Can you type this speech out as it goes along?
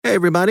Hey,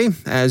 everybody.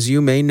 As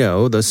you may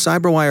know, the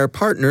CyberWire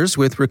partners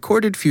with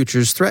Recorded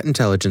Future's Threat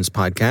Intelligence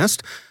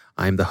podcast.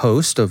 I'm the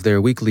host of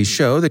their weekly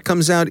show that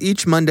comes out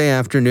each Monday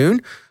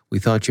afternoon. We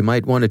thought you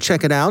might want to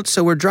check it out,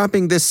 so we're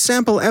dropping this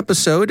sample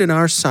episode in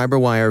our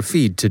CyberWire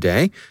feed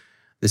today.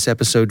 This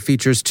episode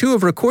features two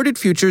of Recorded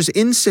Future's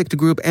InSict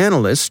Group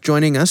analysts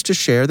joining us to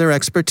share their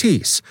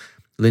expertise.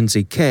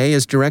 Lindsay Kay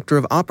is Director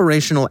of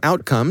Operational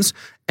Outcomes,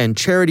 and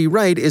Charity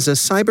Wright is a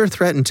Cyber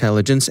Threat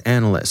Intelligence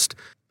Analyst.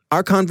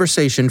 Our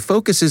conversation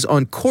focuses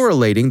on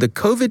correlating the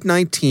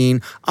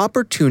COVID-19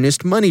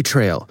 Opportunist money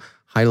trail,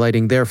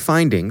 highlighting their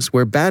findings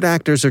where bad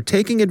actors are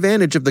taking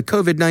advantage of the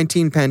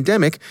COVID-19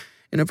 pandemic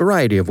in a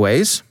variety of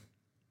ways.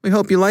 We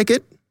hope you like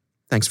it.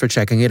 Thanks for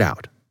checking it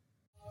out.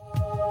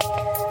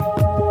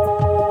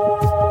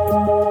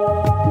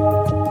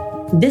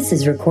 This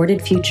is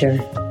Recorded Future,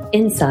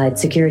 Inside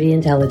Security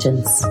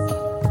Intelligence.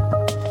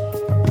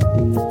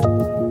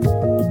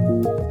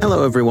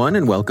 Hello, everyone,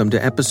 and welcome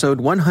to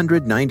episode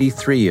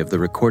 193 of the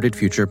Recorded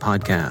Future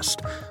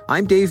podcast.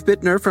 I'm Dave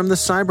Bittner from the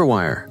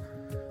CyberWire.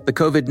 The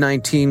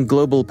COVID-19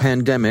 global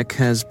pandemic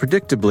has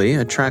predictably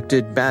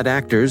attracted bad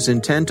actors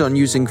intent on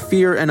using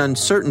fear and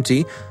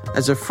uncertainty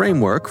as a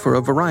framework for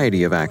a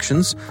variety of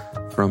actions,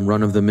 from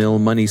run-of-the-mill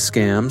money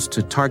scams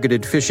to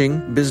targeted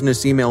phishing,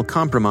 business email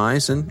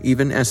compromise, and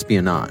even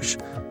espionage.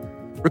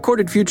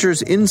 Recorded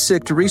Future's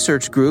InSict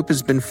research group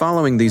has been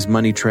following these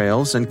money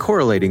trails and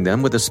correlating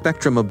them with a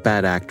spectrum of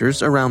bad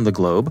actors around the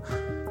globe.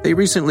 They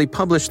recently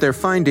published their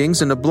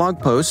findings in a blog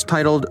post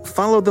titled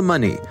 "Follow the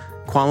Money: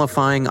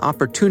 Qualifying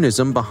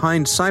Opportunism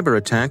Behind Cyber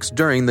Attacks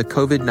During the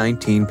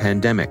COVID-19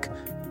 Pandemic."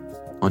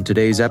 On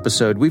today's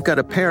episode, we've got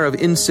a pair of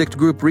InSict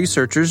Group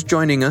researchers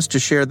joining us to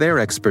share their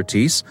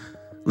expertise.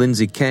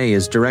 Lindsay Kay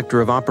is Director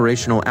of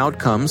Operational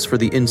Outcomes for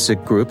the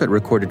InSict Group at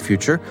Recorded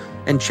Future,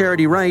 and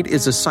Charity Wright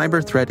is a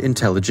Cyber Threat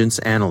Intelligence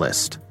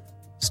Analyst.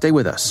 Stay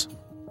with us.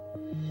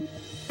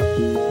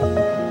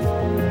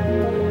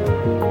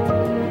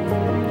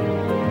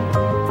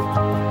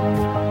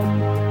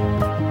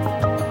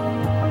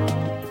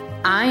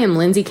 I am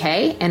Lindsay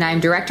Kay, and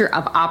I'm Director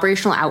of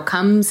Operational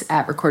Outcomes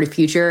at Recorded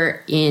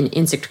Future in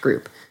InSict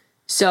Group.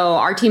 So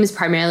our team is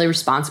primarily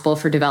responsible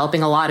for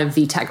developing a lot of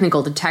the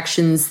technical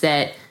detections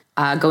that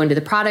go into the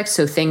product.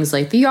 So things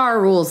like the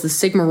YAR rules, the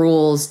Sigma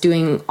rules,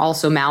 doing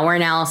also malware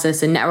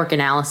analysis and network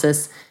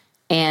analysis.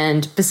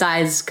 And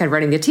besides kind of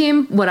running the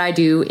team, what I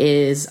do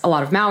is a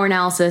lot of malware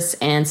analysis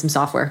and some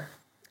software.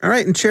 All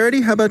right. And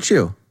Charity, how about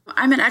you?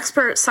 I'm an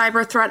expert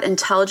cyber threat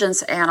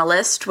intelligence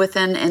analyst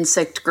within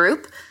InSict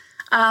Group.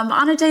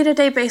 On a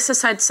day-to-day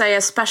basis, I'd say I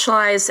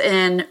specialize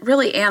in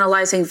really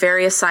analyzing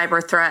various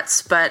cyber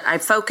threats, but I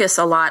focus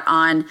a lot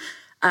on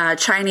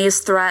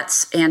Chinese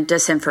threats and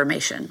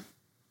disinformation.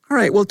 All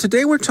right. Well,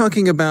 today we're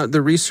talking about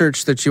the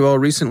research that you all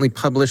recently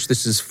published.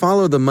 This is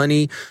Follow the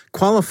Money: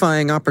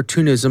 Qualifying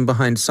Opportunism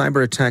Behind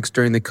Cyber Attacks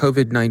During the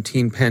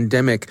COVID-19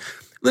 Pandemic.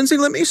 Lindsay,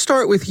 let me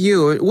start with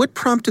you. What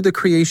prompted the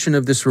creation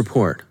of this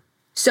report?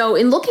 So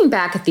in looking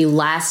back at the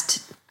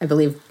last, I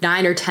believe,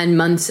 9 or 10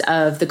 months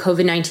of the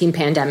COVID-19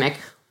 pandemic,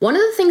 one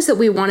of the things that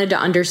we wanted to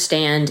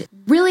understand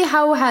really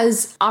how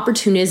has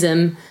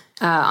opportunism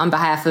on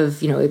behalf of,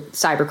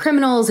 cyber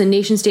criminals and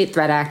nation state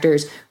threat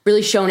actors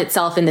really shown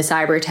itself in the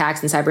cyber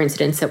attacks and cyber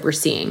incidents that we're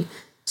seeing.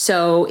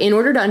 So in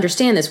order to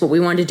understand this, what we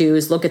wanted to do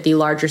is look at the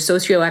larger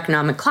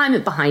socioeconomic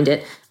climate behind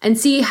it and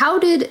see how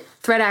did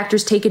threat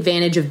actors take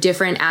advantage of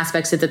different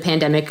aspects of the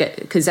pandemic,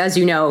 because as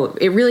you know,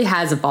 it really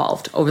has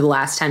evolved over the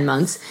last 10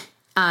 months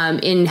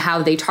in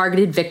how they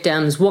targeted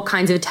victims, what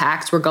kinds of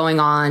attacks were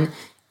going on,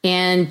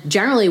 and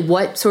generally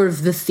what sort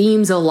of the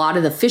themes of a lot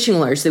of the phishing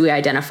alerts that we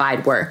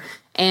identified were,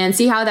 and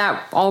see how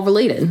that all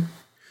related.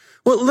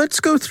 Well, let's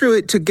go through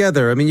it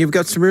together. I mean, you've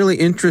got some really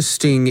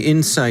interesting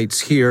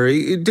insights here.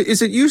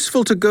 Is it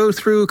useful to go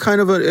through kind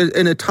of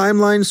in a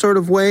timeline sort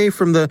of way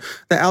from the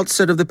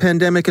outset of the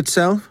pandemic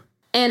itself?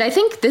 And I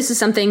think this is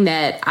something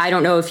that I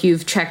don't know if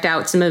you've checked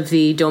out some of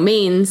the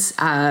domains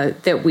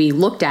that we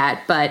looked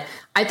at, but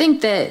I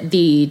think that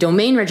the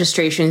domain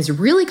registrations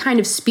really kind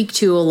of speak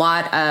to a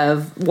lot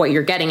of what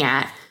you're getting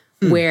at,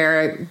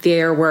 where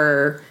there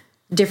were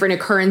different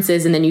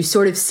occurrences, and then you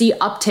sort of see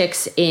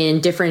upticks in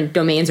different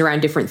domains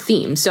around different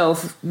themes. So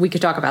if we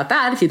could talk about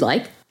that if you'd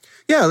like.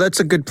 Yeah, that's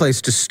a good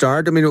place to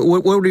start. I mean,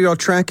 what are you all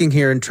tracking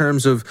here in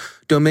terms of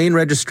domain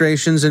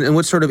registrations, and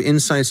what sort of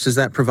insights does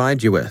that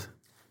provide you with?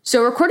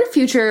 So Recorded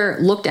Future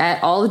looked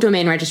at all the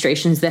domain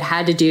registrations that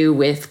had to do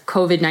with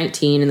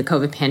COVID-19 and the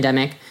COVID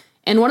pandemic.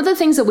 And one of the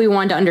things that we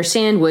wanted to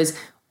understand was,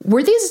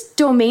 were these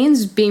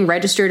domains being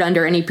registered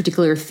under any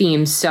particular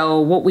themes? So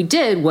what we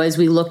did was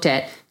we looked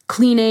at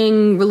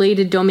cleaning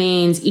related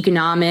domains,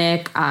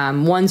 economic,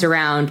 ones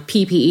around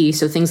PPE,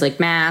 so things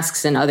like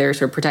masks and other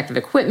sort of protective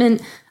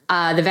equipment,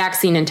 the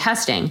vaccine and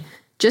testing,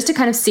 just to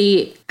kind of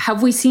see,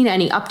 have we seen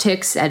any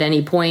upticks at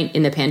any point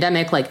in the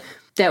pandemic, like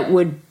that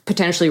would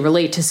potentially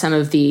relate to some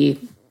of the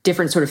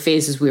different sort of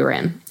phases we were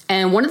in.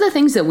 And one of the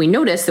things that we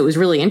noticed that was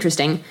really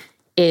interesting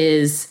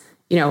is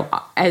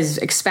as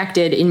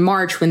expected in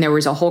March, when there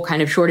was a whole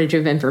kind of shortage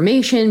of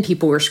information,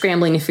 people were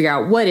scrambling to figure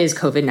out what is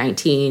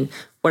COVID-19,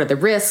 what are the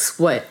risks,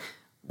 what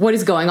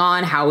is going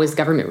on, how is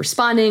government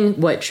responding,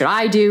 what should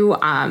I do?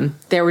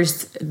 There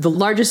was the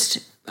largest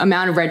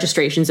amount of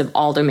registrations of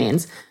all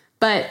domains.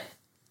 But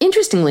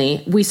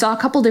interestingly, we saw a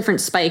couple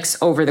different spikes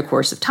over the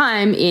course of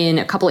time in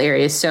a couple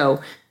areas.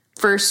 So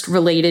first,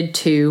 related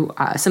to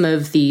some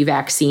of the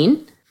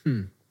vaccine.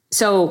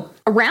 So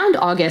around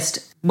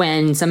August,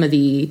 when some of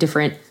the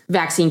different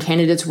vaccine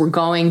candidates were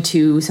going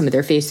to some of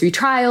their phase 3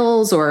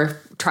 trials, or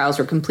trials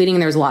were completing,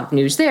 and there was a lot of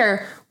news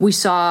there, we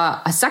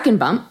saw a second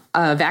bump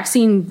of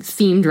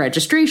vaccine-themed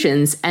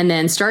registrations. And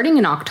then starting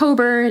in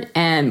October,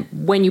 and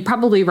when you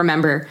probably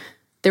remember,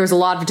 there was a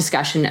lot of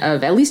discussion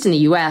of, at least in the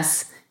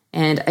US,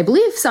 and I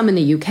believe some in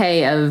the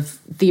UK, of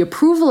the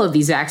approval of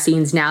these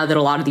vaccines now that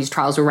a lot of these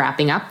trials were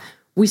wrapping up.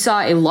 We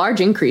saw a large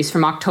increase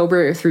from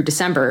October through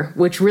December,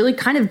 which really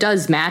kind of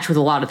does match with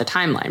a lot of the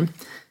timeline.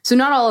 So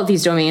not all of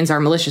these domains are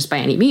malicious by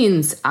any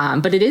means,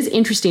 but it is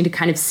interesting to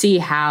kind of see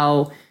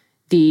how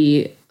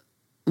the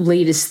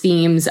latest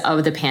themes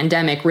of the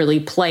pandemic really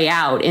play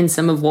out in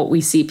some of what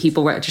we see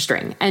people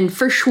registering. And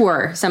for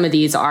sure, some of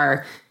these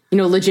are,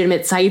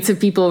 legitimate sites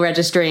of people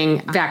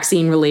registering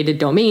vaccine-related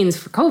domains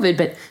for COVID,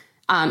 but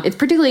it's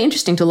particularly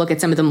interesting to look at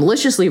some of the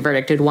maliciously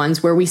verdicted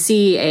ones where we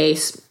see a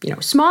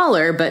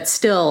smaller but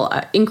still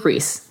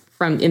increase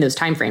in those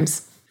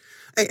timeframes.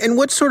 And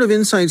what sort of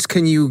insights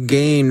can you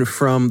gain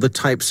from the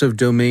types of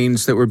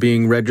domains that were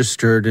being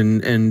registered,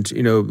 and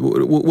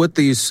what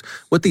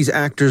these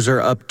actors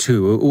are up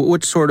to?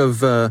 What sort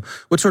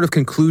of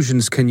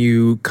conclusions can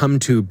you come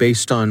to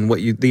based on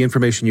the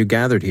information you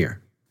gathered here?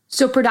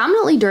 So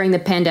predominantly during the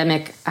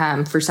pandemic,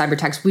 for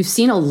cybertext, we've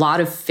seen a lot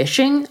of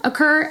phishing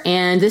occur.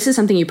 And this is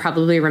something you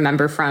probably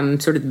remember from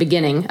sort of the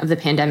beginning of the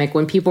pandemic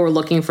when people were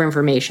looking for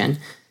information.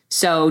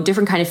 So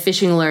different kind of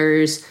phishing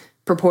alerts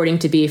purporting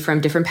to be from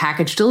different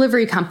package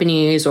delivery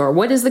companies, or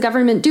what is the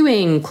government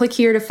doing? Click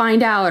here to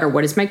find out, or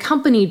what is my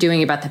company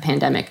doing about the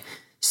pandemic?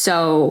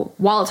 So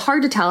while it's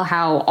hard to tell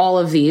how all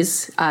of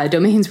these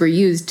domains were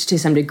used to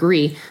some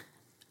degree,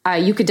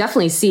 you could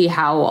definitely see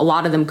how a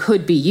lot of them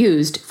could be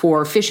used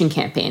for phishing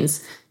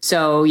campaigns.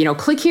 So,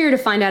 click here to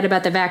find out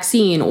about the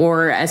vaccine,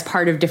 or as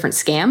part of different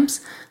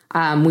scams.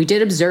 We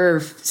did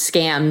observe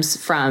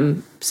scams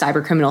from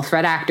cybercriminal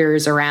threat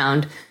actors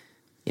around,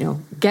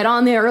 get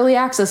on the early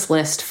access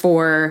list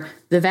for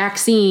the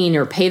vaccine,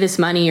 or pay this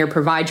money, or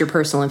provide your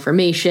personal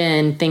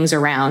information, things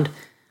around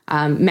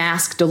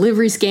mask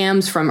delivery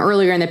scams from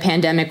earlier in the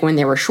pandemic when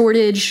there were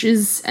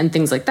shortages and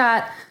things like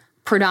that.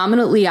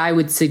 Predominantly, I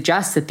would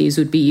suggest that these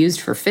would be used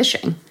for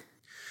phishing.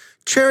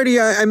 Charity,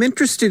 I'm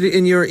interested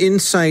in your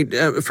insight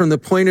from the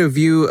point of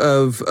view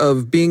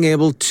of being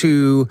able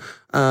to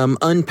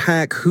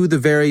unpack who the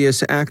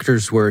various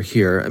actors were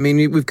here. I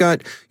mean, we've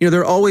got, there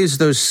are always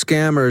those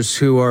scammers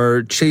who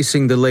are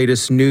chasing the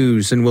latest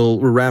news and will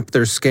wrap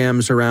their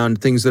scams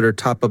around things that are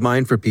top of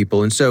mind for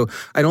people. And so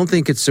I don't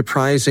think it's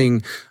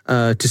surprising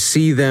to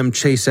see them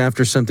chase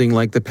after something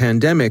like the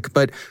pandemic.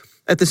 But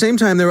at the same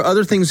time, there were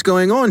other things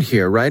going on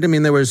here, right? I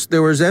mean, there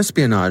was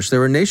espionage,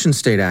 there were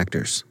nation-state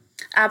actors.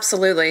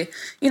 Absolutely.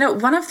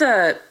 One of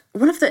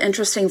the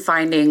interesting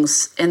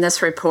findings in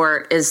this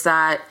report is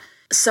that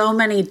so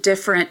many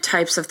different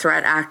types of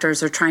threat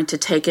actors are trying to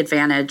take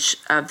advantage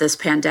of this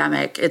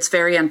pandemic. It's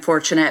very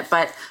unfortunate,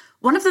 but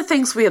one of the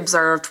things we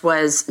observed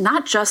was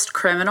not just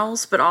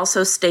criminals, but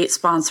also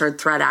state-sponsored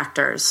threat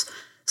actors.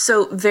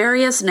 So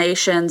various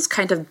nations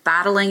kind of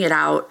battling it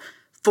out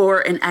for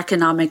an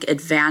economic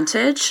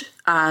advantage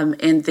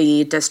in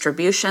the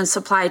distribution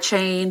supply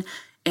chain.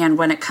 And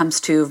when it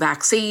comes to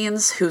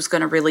vaccines, who's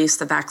going to release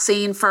the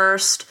vaccine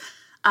first?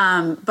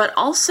 But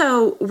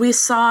also we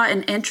saw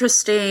an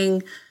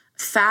interesting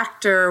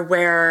factor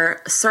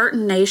where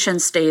certain nation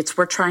states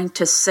were trying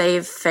to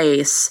save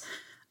face,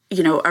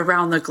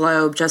 around the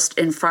globe, just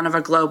in front of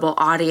a global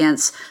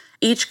audience.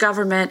 Each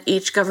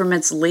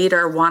government's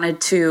leader wanted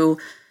to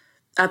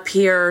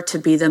appear to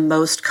be the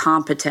most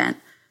competent.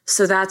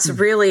 So that's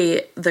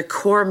really the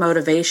core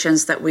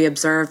motivations that we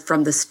observed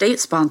from the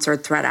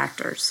state-sponsored threat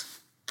actors.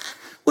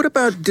 What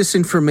about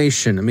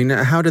disinformation? I mean,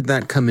 how did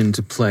that come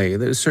into play?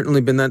 There's certainly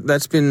been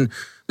there's been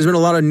a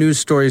lot of news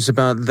stories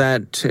about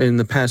that in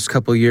the past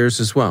couple of years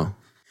as well.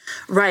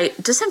 Right.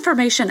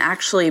 Disinformation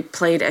actually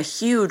played a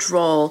huge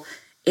role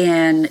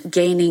in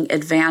gaining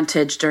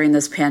advantage during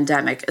this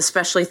pandemic,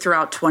 especially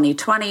throughout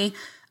 2020.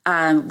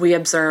 We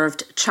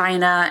observed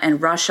China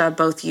and Russia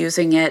both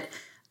using it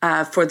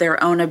for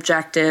their own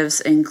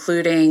objectives,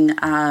 including,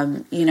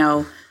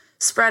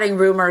 spreading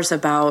rumors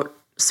about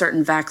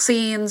certain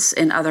vaccines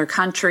in other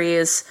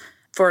countries.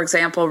 For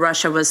example,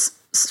 Russia was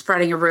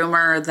spreading a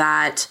rumor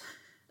that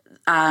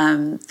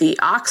the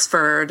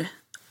Oxford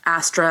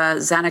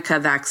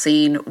AstraZeneca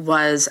vaccine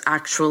was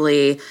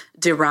actually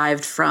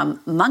derived from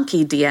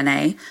monkey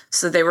DNA.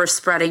 So they were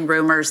spreading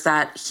rumors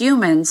that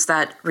humans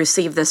that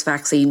received this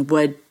vaccine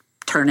would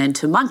turn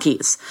into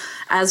monkeys.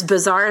 As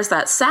bizarre as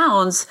that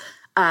sounds,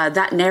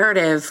 that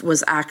narrative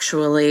was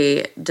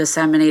actually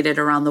disseminated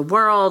around the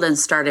world and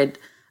started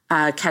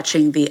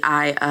catching the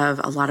eye of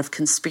a lot of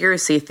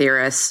conspiracy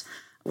theorists,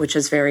 which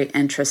is very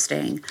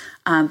interesting.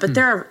 But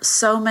there are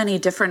so many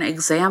different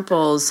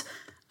examples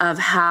of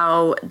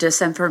how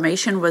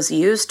disinformation was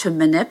used to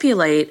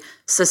manipulate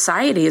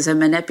societies and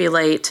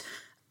manipulate,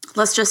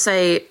 let's just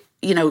say,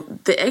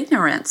 the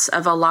ignorance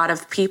of a lot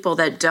of people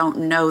that don't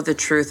know the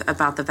truth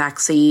about the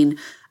vaccine,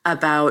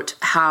 about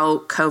how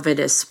COVID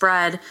is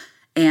spread,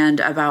 and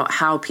about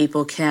how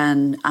people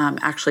can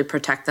actually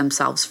protect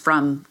themselves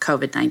from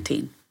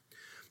COVID-19.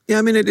 Yeah,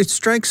 I mean, it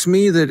strikes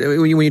me that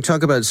when you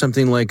talk about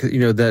something like,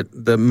 that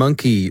the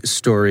monkey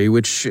story,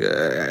 which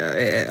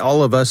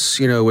all of us,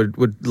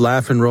 would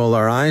laugh and roll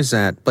our eyes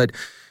at, but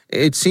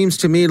it seems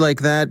to me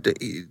like that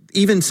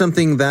even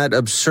something that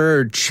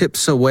absurd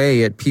chips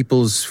away at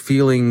people's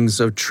feelings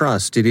of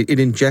trust. It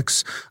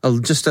injects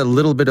just a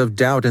little bit of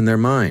doubt in their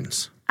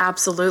minds.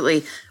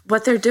 Absolutely.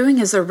 What they're doing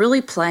is they're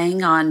really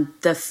playing on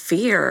the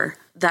fear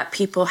that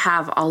people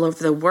have all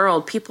over the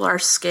world. People are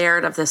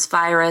scared of this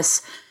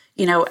virus.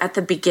 At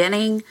the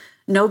beginning,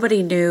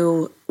 nobody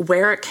knew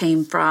where it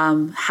came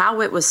from, how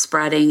it was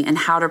spreading, and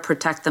how to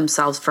protect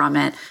themselves from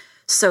it.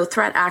 So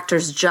threat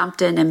actors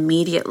jumped in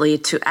immediately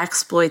to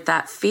exploit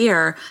that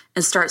fear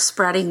and start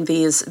spreading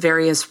these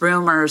various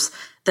rumors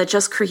that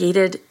just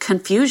created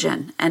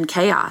confusion and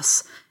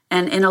chaos.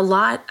 And in a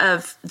lot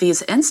of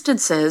these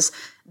instances,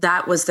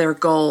 that was their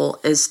goal,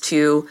 is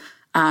to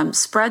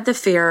spread the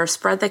fear,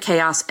 spread the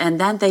chaos, and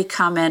then they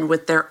come in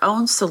with their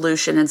own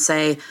solution and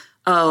say,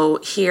 oh,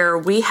 here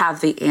we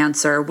have the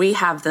answer. We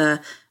have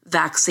the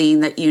vaccine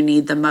that you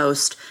need the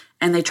most.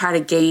 And they try to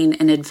gain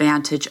an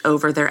advantage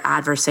over their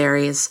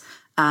adversaries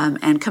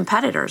and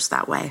competitors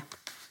that way.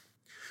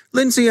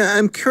 Lindsay,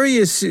 I'm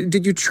curious,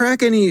 did you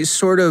track any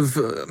sort of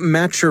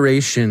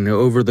maturation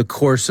over the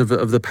course of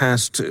the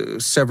past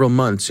several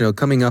months,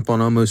 coming up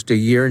on almost a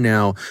year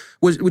now?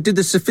 Did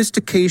the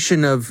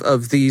sophistication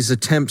of these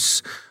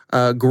attempts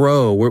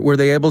grow? Were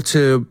they able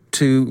to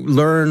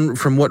learn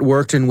from what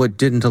worked and what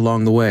didn't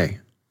along the way?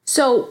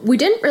 So we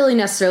didn't really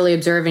necessarily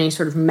observe any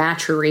sort of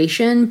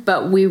maturation,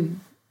 but we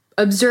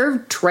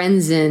observed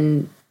trends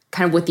in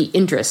kind of what the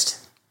interest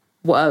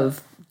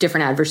of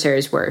different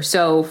adversaries were.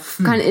 So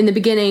kind of in the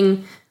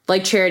beginning,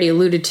 like Charity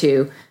alluded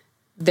to,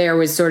 there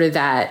was sort of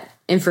that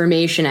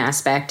information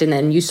aspect. And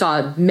then you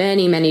saw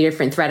many, many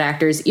different threat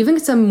actors, even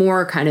some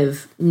more kind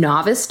of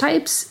novice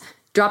types,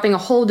 dropping a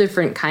whole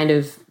different kind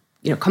of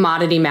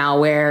commodity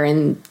malware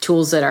and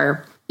tools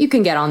that you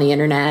can get on the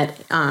internet,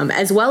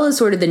 as well as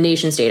sort of the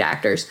nation state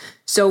actors.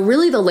 So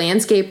really the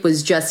landscape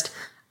was just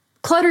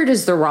cluttered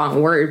is the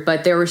wrong word,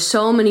 but there were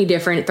so many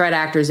different threat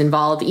actors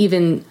involved,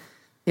 even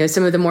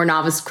some of the more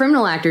novice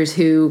criminal actors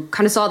who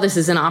kind of saw this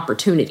as an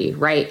opportunity,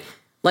 right?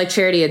 Like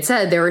Charity had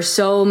said, there were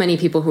so many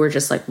people who were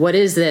just like, what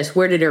is this?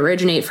 Where did it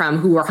originate from?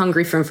 Who were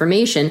hungry for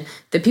information,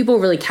 that people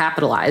really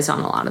capitalized on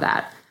a lot of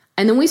that.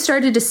 And then we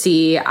started to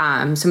see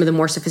some of the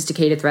more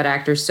sophisticated threat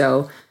actors,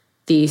 so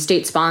the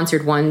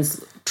state-sponsored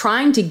ones,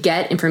 trying to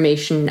get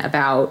information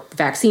about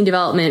vaccine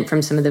development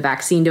from some of the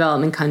vaccine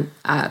development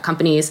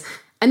companies.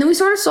 And then we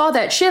sort of saw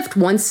that shift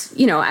once,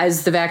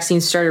 as the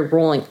vaccines started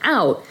rolling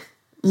out,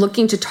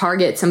 looking to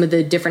target some of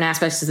the different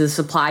aspects of the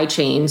supply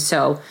chain.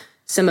 So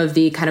some of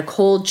the kind of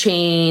cold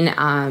chain,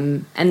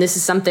 and this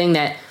is something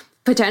that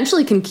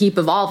potentially can keep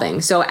evolving.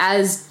 So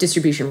as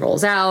distribution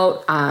rolls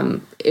out,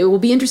 it will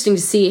be interesting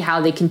to see how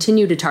they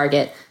continue to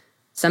target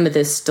some of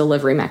this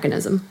delivery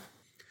mechanism.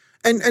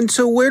 And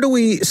so where do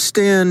we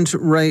stand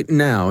right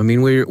now? I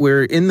mean,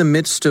 we're in the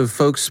midst of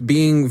folks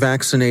being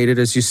vaccinated,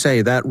 as you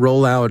say. That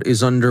rollout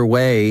is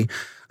underway.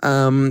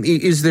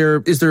 Is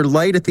there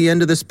light at the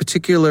end of this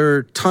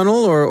particular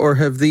tunnel, or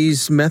have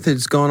these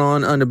methods gone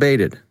on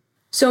unabated?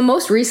 So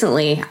most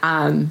recently,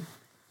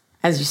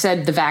 as you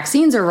said, the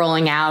vaccines are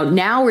rolling out.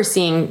 Now we're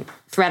seeing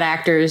threat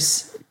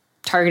actors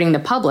targeting the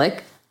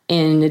public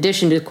in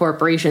addition to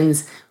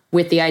corporations,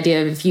 with the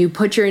idea of if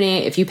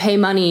you pay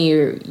money,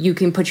 you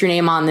can put your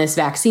name on this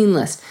vaccine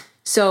list.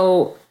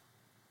 So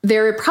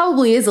there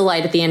probably is a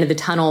light at the end of the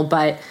tunnel,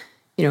 but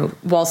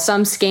while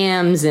some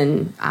scams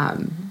and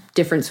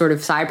different sort of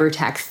cyber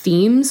attack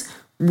themes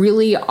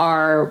really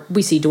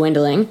we see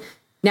dwindling,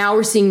 now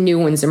we're seeing new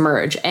ones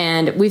emerge.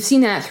 And we've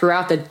seen that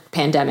throughout the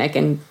pandemic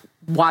and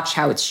watched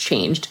how it's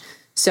changed.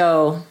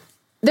 So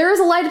there is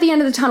a light at the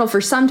end of the tunnel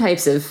for some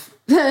types of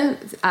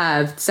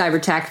cyber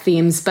attack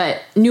themes,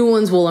 but new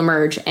ones will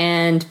emerge.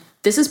 And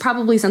this is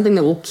probably something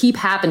that will keep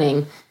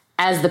happening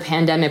as the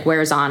pandemic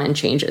wears on and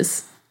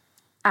changes.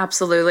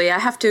 Absolutely. I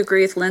have to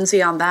agree with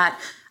Lindsay on that.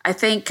 I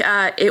think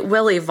it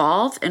will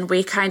evolve, and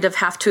we kind of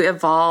have to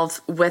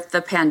evolve with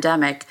the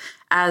pandemic.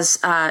 As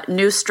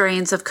new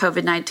strains of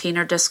COVID-19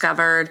 are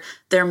discovered,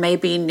 there may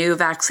be new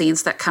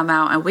vaccines that come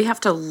out, and we have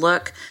to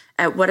look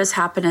at what has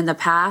happened in the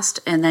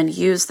past and then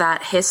use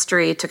that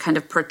history to kind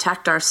of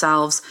protect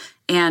ourselves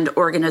and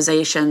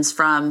organizations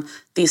from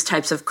these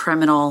types of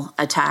criminal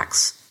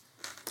attacks.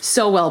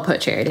 So well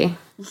put, Charity.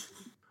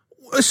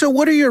 So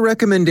what are your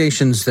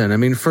recommendations then? I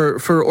mean,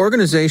 for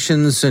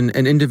organizations and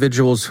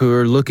individuals who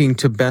are looking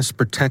to best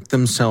protect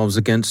themselves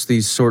against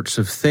these sorts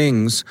of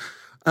things,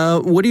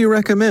 what do you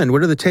recommend?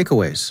 What are the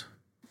takeaways?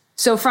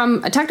 So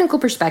from a technical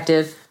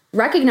perspective,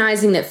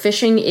 recognizing that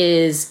phishing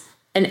is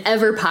an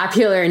ever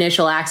popular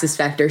initial access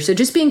vector. So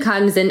just being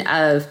cognizant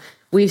of,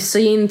 we've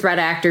seen threat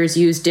actors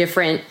use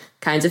different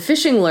kinds of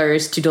phishing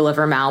lures to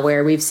deliver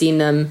malware. We've seen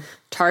them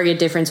target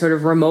different sort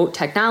of remote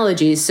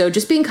technologies. So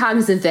just being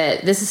cognizant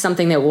that this is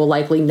something that will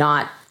likely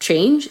not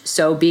change.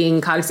 So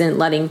being cognizant,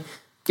 letting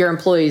your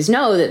employees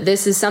know that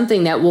this is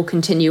something that will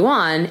continue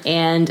on.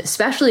 And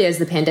especially as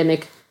the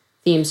pandemic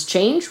themes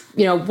change,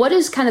 what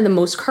is kind of the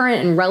most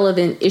current and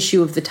relevant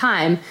issue of the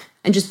time,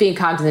 and just being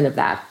cognizant of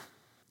that.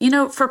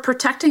 For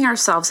protecting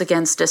ourselves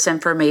against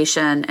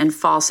disinformation and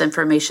false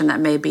information that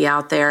may be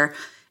out there,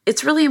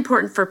 it's really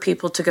important for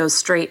people to go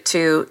straight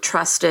to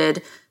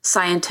trusted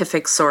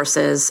scientific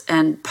sources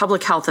and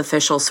public health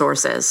official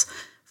sources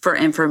for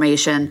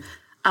information.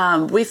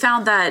 We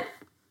found that,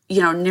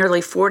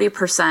 nearly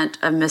 40%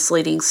 of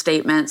misleading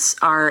statements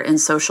are in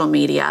social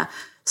media.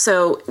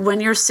 So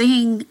when you're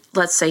seeing,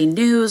 let's say,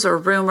 news or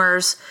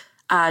rumors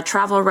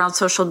travel around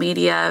social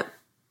media,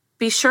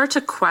 be sure to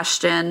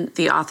question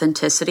the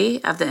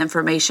authenticity of the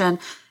information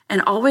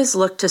and always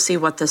look to see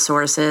what the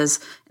source is.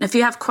 And if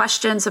you have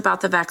questions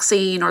about the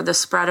vaccine or the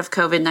spread of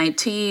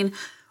COVID-19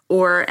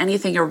 or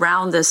anything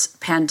around this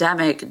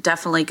pandemic,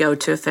 definitely go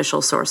to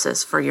official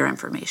sources for your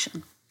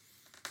information.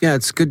 Yeah,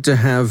 it's good to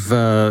have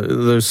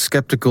those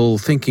skeptical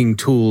thinking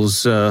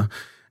tools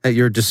at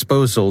your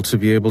disposal to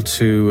be able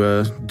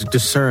to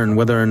discern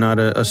whether or not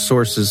a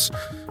source is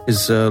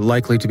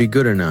likely to be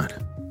good or not.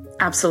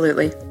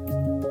 Absolutely.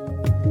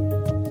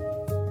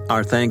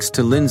 Our thanks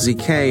to Lindsay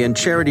Kay and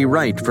Charity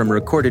Wright from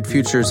Recorded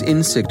Future's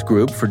INSICT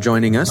Group for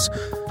joining us.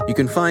 You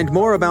can find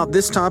more about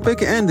this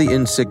topic and the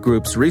INSICT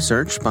Group's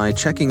research by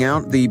checking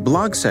out the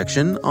blog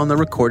section on the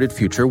Recorded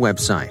Future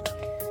website.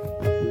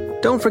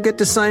 Don't forget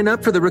to sign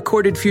up for the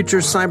Recorded Future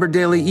Cyber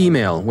Daily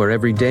email, where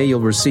every day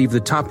you'll receive the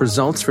top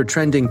results for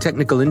trending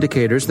technical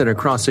indicators that are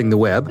crossing the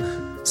web.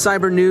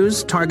 Cyber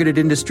news, targeted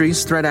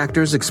industries, threat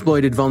actors,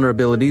 exploited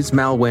vulnerabilities,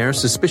 malware,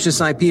 suspicious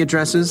IP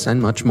addresses,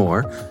 and much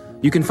more.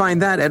 You can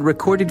find that at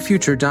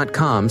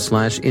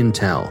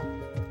recordedfuture.com/intel.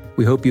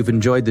 We hope you've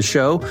enjoyed the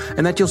show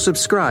and that you'll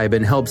subscribe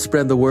and help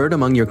spread the word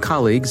among your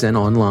colleagues and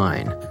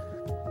online.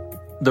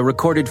 The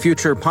Recorded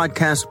Future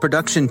podcast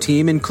production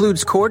team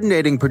includes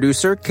coordinating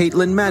producer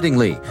Caitlin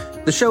Mattingly.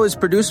 The show is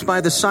produced by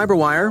The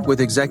Cyberwire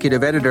with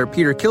executive editor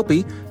Peter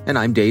Kilpie, and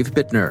I'm Dave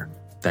Bittner.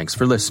 Thanks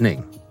for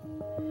listening.